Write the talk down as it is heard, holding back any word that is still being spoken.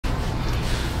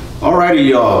Alrighty,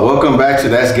 y'all, welcome back to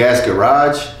That's Gas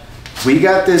Garage. We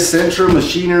got this Central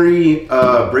Machinery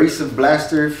abrasive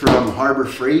blaster from Harbor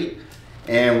Freight,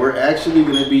 and we're actually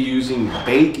going to be using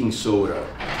baking soda.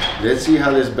 Let's see how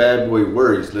this bad boy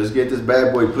works. Let's get this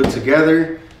bad boy put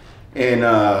together. And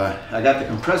I got the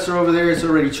compressor over there, it's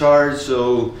already charged,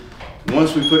 so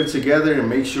once we put it together and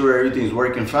make sure everything's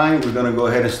working fine, we're going to go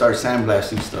ahead and start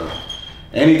sandblasting stuff.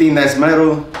 Anything that's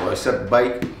metal, well, except the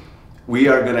bike, we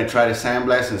are going to try to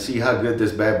sandblast and see how good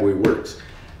this bad boy works.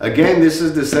 Again, this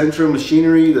is the Central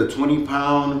Machinery, the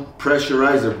 20-pound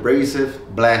pressurized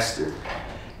abrasive blaster.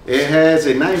 It has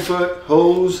a 9-foot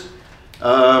hose.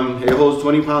 It holds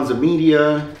 20 pounds of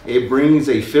media. It brings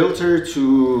a filter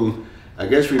to, I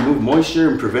guess, remove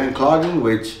moisture and prevent clogging,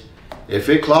 which if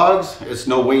it clogs, it's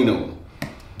no bueno.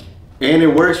 And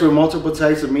it works with multiple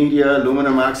types of media: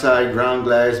 aluminum oxide, ground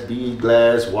glass, bead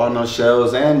glass, walnut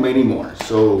shells, and many more.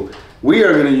 So we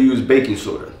are going to use baking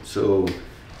soda. So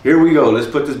here we go. Let's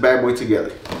put this bad boy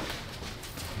together.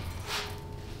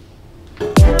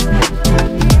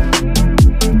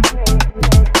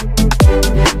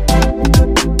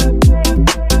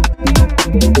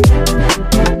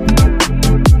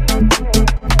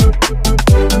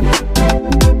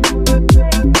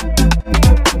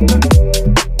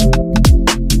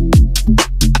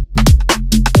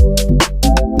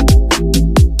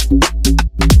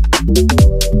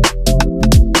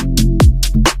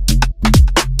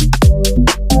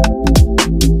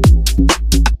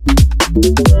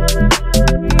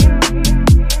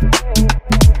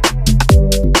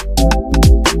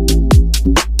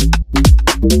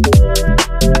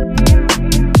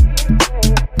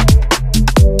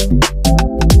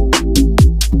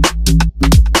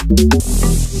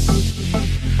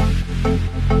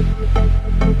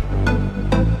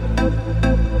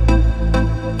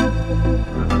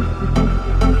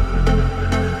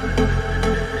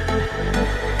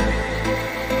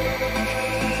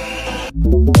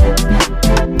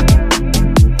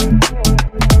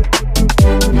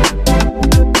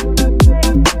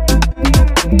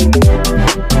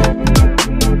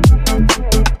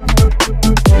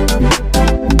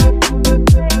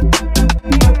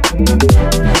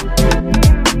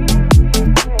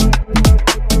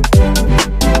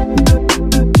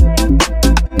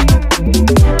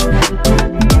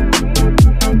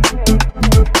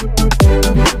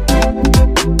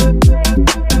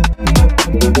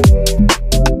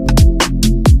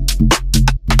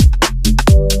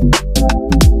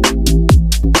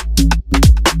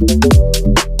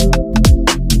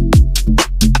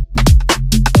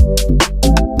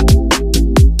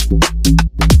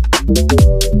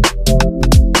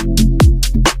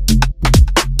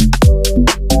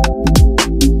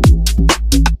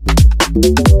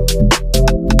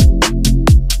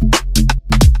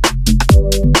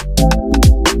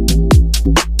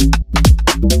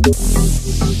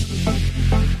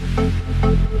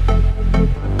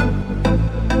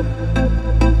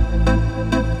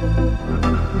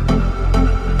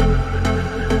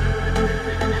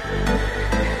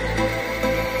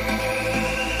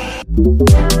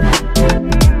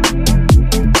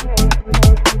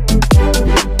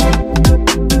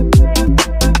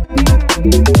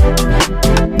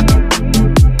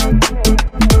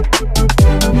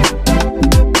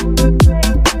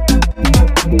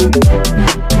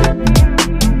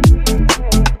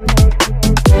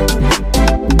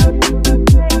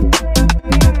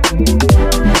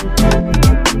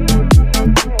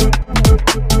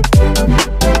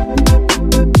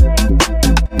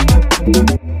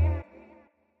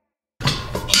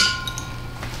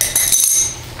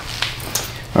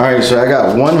 Alright, so I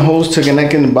got one hose to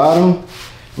connect in the bottom,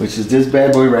 which is this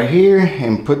bad boy right here,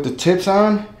 and put the tips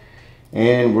on,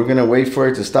 and we're gonna wait for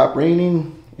it to stop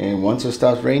raining, and once it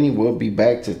stops raining, we'll be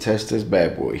back to test this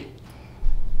bad boy.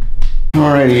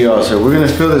 Alrighty, y'all, so we're gonna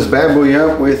fill this bad boy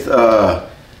up with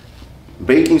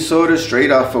baking soda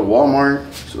straight off of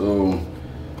Walmart. So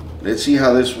let's see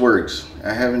how this works.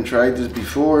 I haven't tried this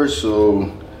before,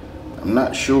 so I'm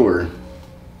not sure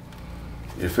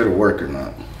if it'll work or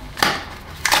not.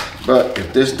 But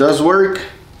if this does work,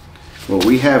 what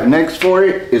we have next for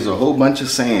it is a whole bunch of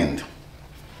sand.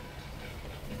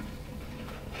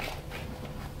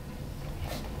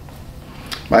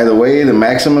 By the way, the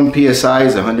maximum PSI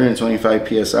is 125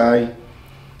 PSI,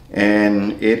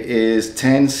 and it is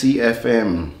 10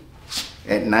 CFM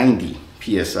at 90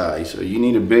 PSI. So you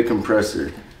need a big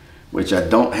compressor, which I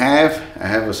don't have. I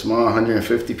have a small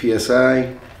 150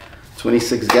 PSI,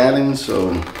 26 gallons,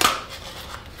 so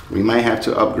we might have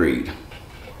to upgrade.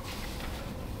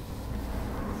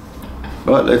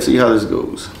 But let's see how this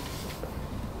goes.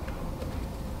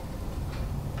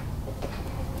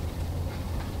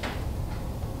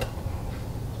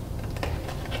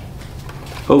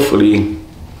 hopefully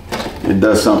it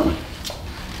does something.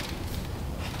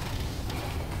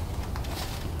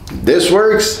 If this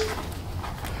works,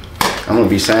 I'm gonna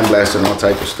be sandblasting all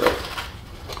type of stuff.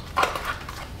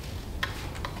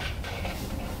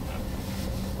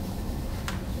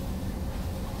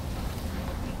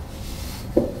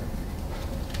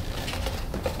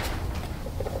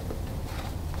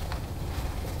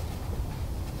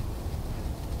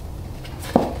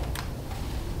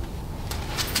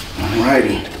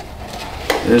 Alrighty,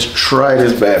 let's try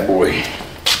this bad boy.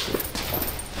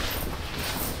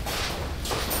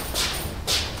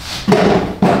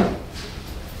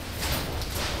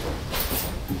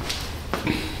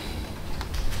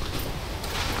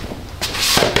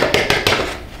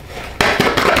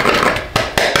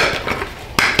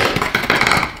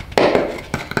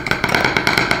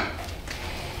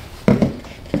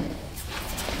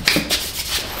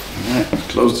 Alright,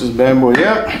 close this bad boy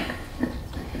up.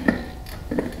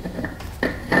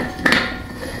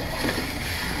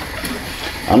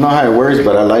 I don't know how it works,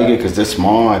 but I like it because it's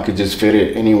small. I could just fit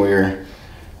it anywhere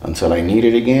until I need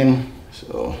it again.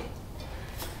 So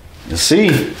let's see.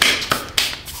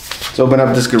 Let's open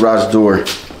up this garage door.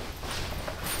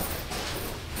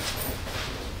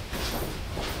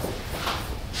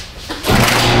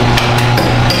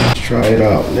 Let's try it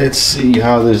out. Let's see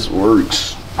how this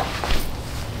works.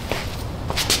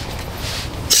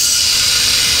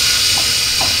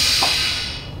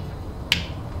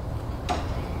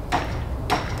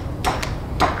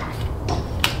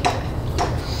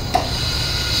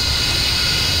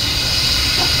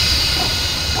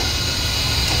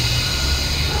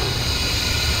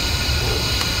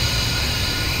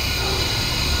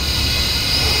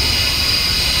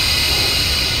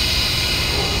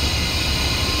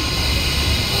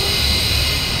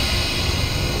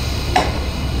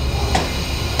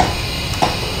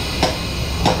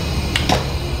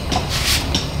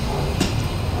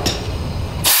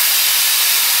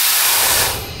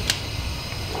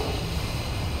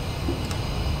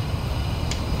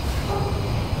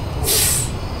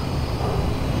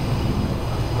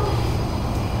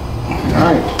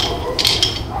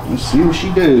 Let's see what she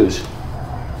does.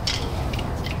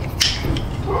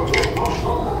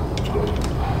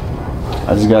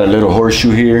 I just got a little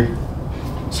horseshoe here.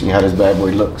 See how this bad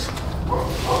boy looks.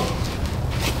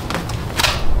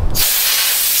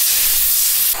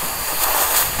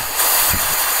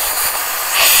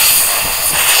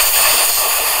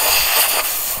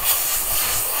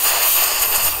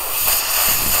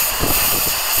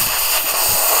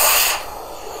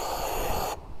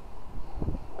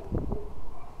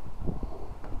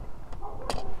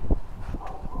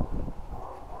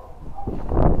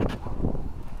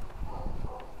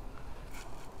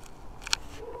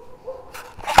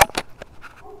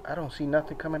 I don't see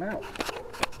nothing coming out.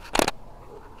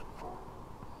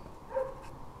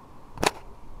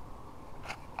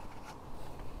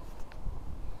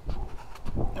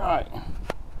 All right,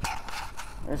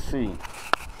 let's see.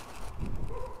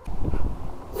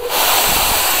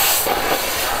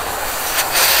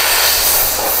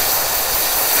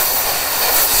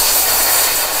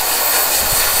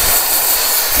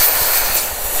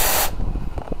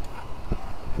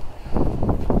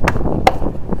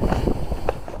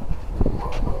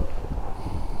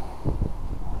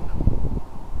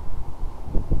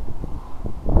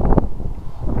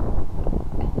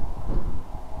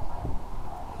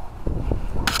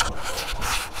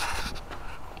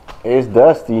 It's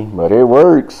dusty, but it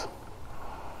works.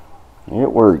 It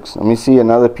works. Let me see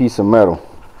another piece of metal.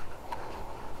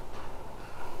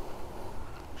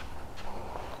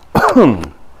 All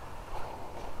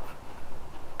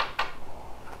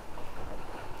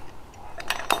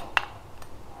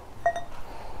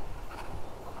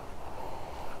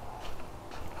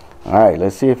right,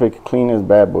 let's see if it can clean this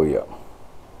bad boy up.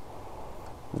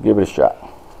 Let's give it a shot.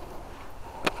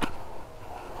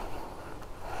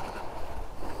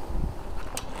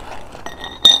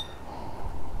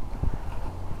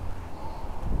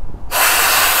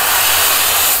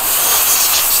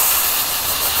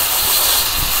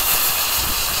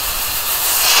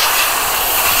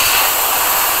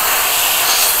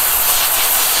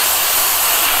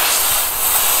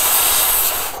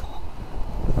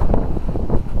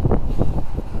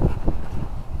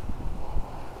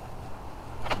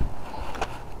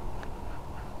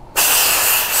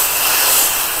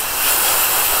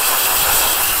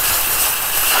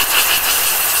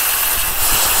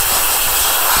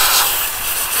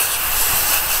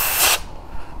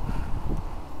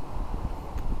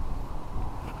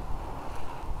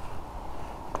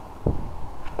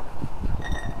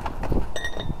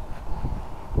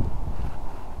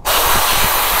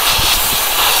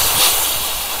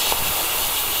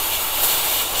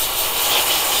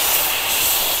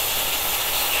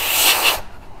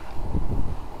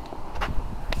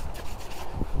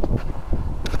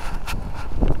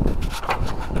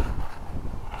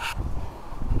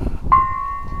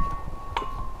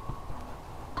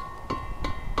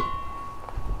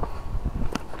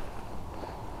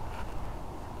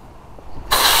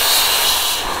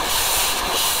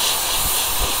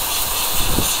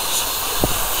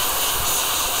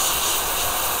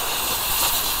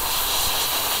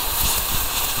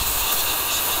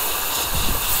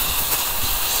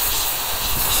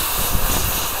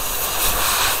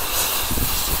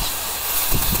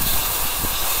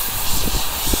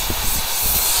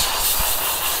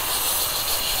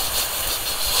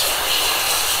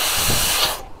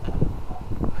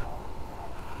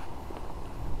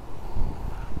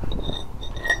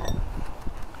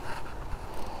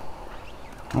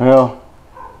 Well,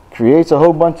 creates a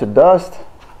whole bunch of dust,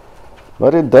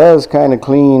 but it does kind of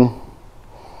clean.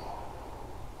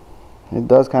 It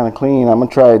does kind of clean. I'm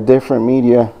gonna try a different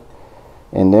media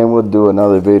and then we'll do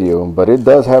another video, but it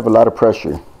does have a lot of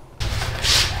pressure.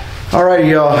 Alright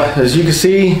y'all, as you can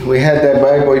see, we had that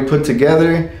bad boy put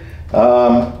together.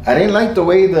 I didn't like the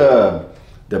way the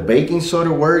baking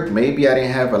soda worked. Maybe I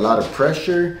didn't have a lot of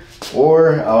pressure,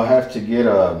 or I'll have to get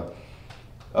a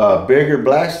bigger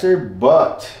blaster.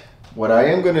 But what I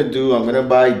am gonna do, I'm gonna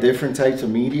buy different types of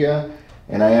media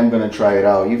and I am gonna try it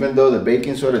out. Even though the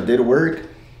baking soda did work,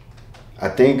 I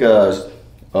think a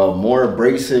more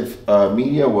abrasive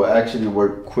media will actually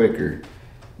work quicker,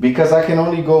 because I can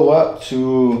only go up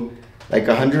to like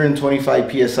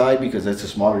 125 psi because that's a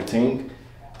smaller tank.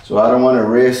 So I don't want to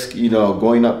risk, you know,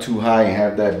 going up too high and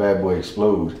have that bad boy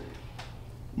explode.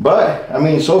 But I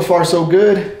mean, so far so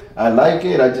good. I like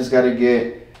it. I just got to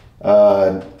get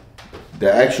the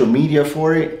actual media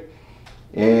for it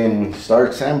and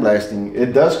start sandblasting.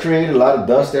 It does create a lot of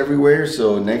dust everywhere,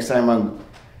 so next time I'm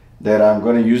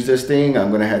going to use this thing, I'm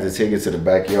going to have to take it to the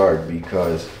backyard,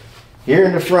 because here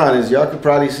in the front, as y'all could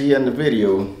probably see in the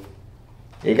video,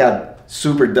 it got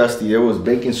super dusty. There was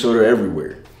baking soda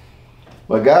everywhere.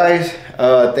 But guys,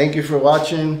 thank you for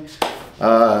watching.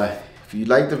 If you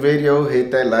like the video,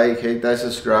 hit that like, hit that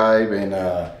subscribe, and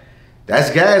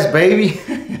that's gas, baby.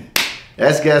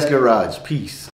 That's Gas Garage. Peace.